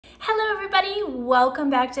Hello everybody,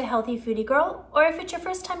 welcome back to Healthy Foodie Girl, or if it's your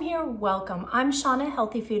first time here, welcome. I'm Shawna,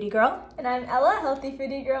 Healthy Foodie Girl. And I'm Ella, Healthy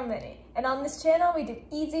Foodie Girl Mini. And on this channel, we do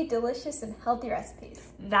easy, delicious, and healthy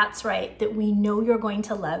recipes. That's right, that we know you're going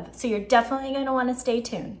to love, so you're definitely going to want to stay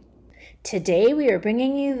tuned. Today we are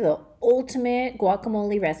bringing you the ultimate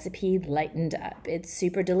guacamole recipe lightened up. It's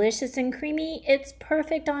super delicious and creamy. It's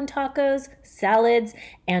perfect on tacos, salads,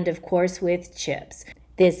 and of course with chips.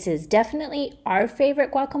 This is definitely our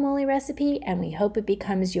favorite guacamole recipe, and we hope it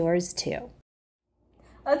becomes yours too.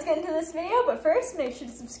 Let's get into this video, but first make sure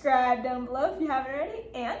to subscribe down below if you haven't already,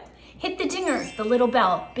 and hit the dinger, the little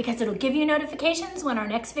bell, because it'll give you notifications when our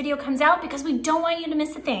next video comes out, because we don't want you to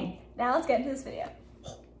miss a thing. Now let's get into this video.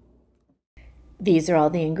 These are all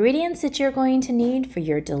the ingredients that you're going to need for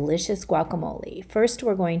your delicious guacamole. First,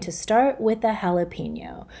 we're going to start with the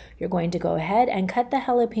jalapeno. You're going to go ahead and cut the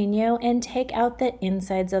jalapeno and take out the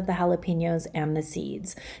insides of the jalapenos and the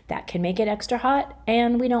seeds. That can make it extra hot,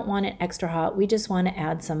 and we don't want it extra hot. We just want to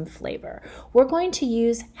add some flavor. We're going to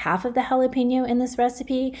use half of the jalapeno in this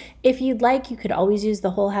recipe. If you'd like, you could always use the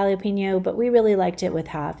whole jalapeno, but we really liked it with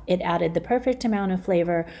half. It added the perfect amount of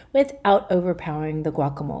flavor without overpowering the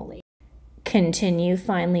guacamole. Continue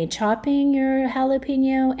finely chopping your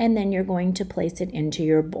jalapeno, and then you're going to place it into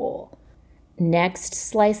your bowl. Next,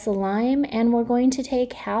 slice a lime, and we're going to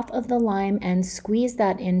take half of the lime and squeeze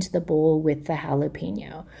that into the bowl with the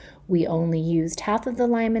jalapeno. We only used half of the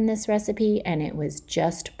lime in this recipe, and it was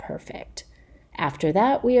just perfect. After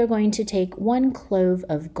that, we are going to take 1 clove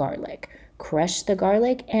of garlic. Crush the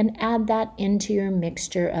garlic and add that into your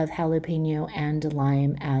mixture of jalapeno and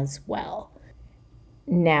lime as well.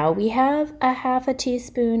 Now we have a half a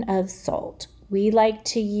teaspoon of salt. We like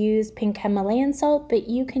to use pink Himalayan salt, but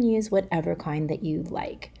you can use whatever kind that you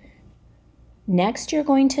like. Next, you're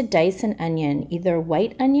going to dice an onion, either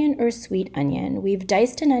white onion or sweet onion. We've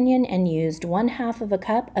diced an onion and used 1/2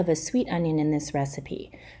 cup of a sweet onion in this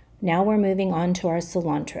recipe. Now we're moving on to our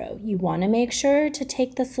cilantro. You want to make sure to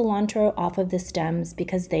take the cilantro off of the stems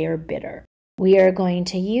because they are bitter. We are going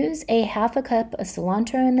to use a 1/2 cup of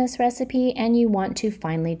cilantro in this recipe, and you want to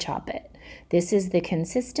finely chop it. This is the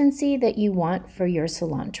consistency that you want for your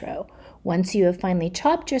cilantro. Once you have finely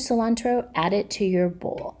chopped your cilantro, add it to your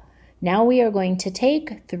bowl. Now we are going to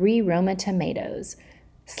take 3 Roma tomatoes.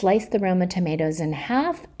 Slice the Roma tomatoes in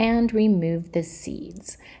half and remove the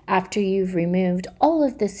seeds. After you've removed all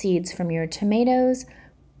of the seeds from your tomatoes,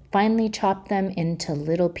 finely chop them into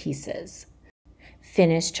little pieces.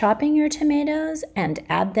 Finish chopping your tomatoes and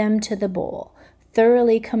add them to the bowl.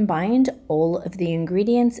 Thoroughly combine all of the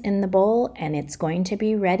ingredients in the bowl, and it's going to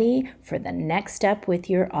be ready for the next step with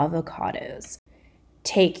your avocados.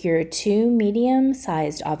 Take your 2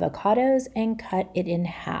 medium-sized avocados and cut it in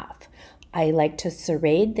half. I like to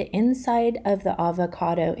serrate the inside of the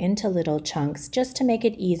avocado into little chunks just to make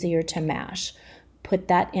it easier to mash. Put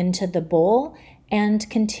that into the bowl and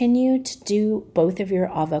continue to do both of your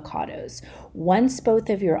avocados. Once both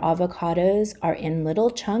of your avocados are in little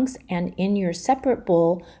chunks and in your separate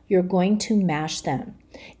bowl, you're going to mash them.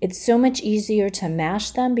 It's so much easier to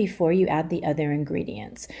mash them before you add the other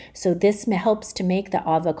ingredients. So this helps to make the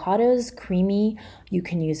avocados creamy. You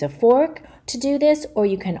can use a fork to do this, or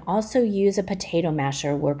you can also use a potato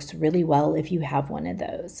masher. Works really well if you have one of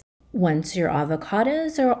those. Once your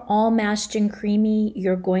avocados are all mashed and creamy,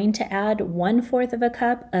 you're going to add 1/4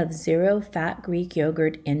 cup of zero-fat Greek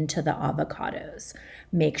yogurt into the avocados.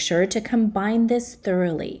 Make sure to combine this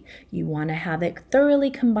thoroughly. You want to have it thoroughly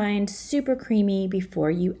combined, super creamy, before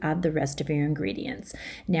you add the rest of your ingredients.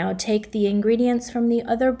 Now take the ingredients from the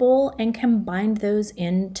other bowl and combine those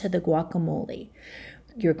into the guacamole.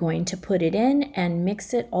 You're going to put it in and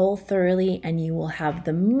mix it all thoroughly, and you will have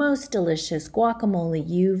the most delicious guacamole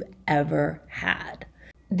you've ever had.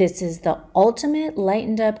 This is the ultimate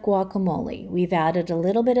lightened up guacamole. We've added a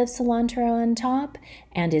little bit of cilantro on top,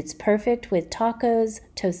 and it's perfect with tacos,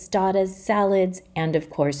 tostadas, salads, and of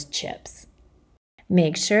course chips.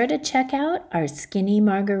 Make sure to check out our skinny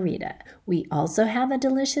margarita. We also have a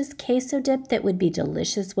delicious queso dip that would be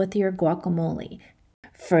delicious with your guacamole.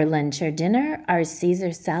 For lunch or dinner, our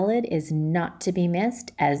Caesar salad is not to be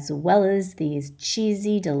missed, as well as these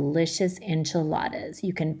cheesy, delicious enchiladas.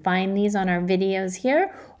 You can find these on our videos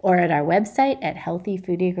here or at our website at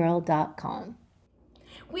healthyfoodiegirl.com.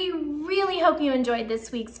 We really hope you enjoyed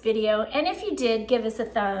this week's video, and if you did, give us a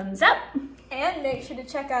thumbs up. And make sure to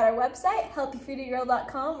check out our website,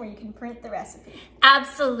 healthyfoodiegirl.com, where you can print the recipe.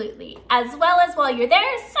 Absolutely. As well as while you're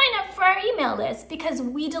there, sign up for our email list, because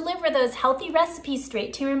we deliver those healthy recipes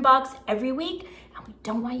straight to your inbox every week, and we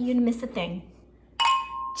don't want you to miss a thing.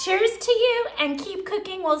 Cheers to you and keep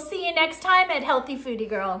cooking. We'll see you next time at Healthy Foodie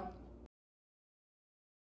Girl.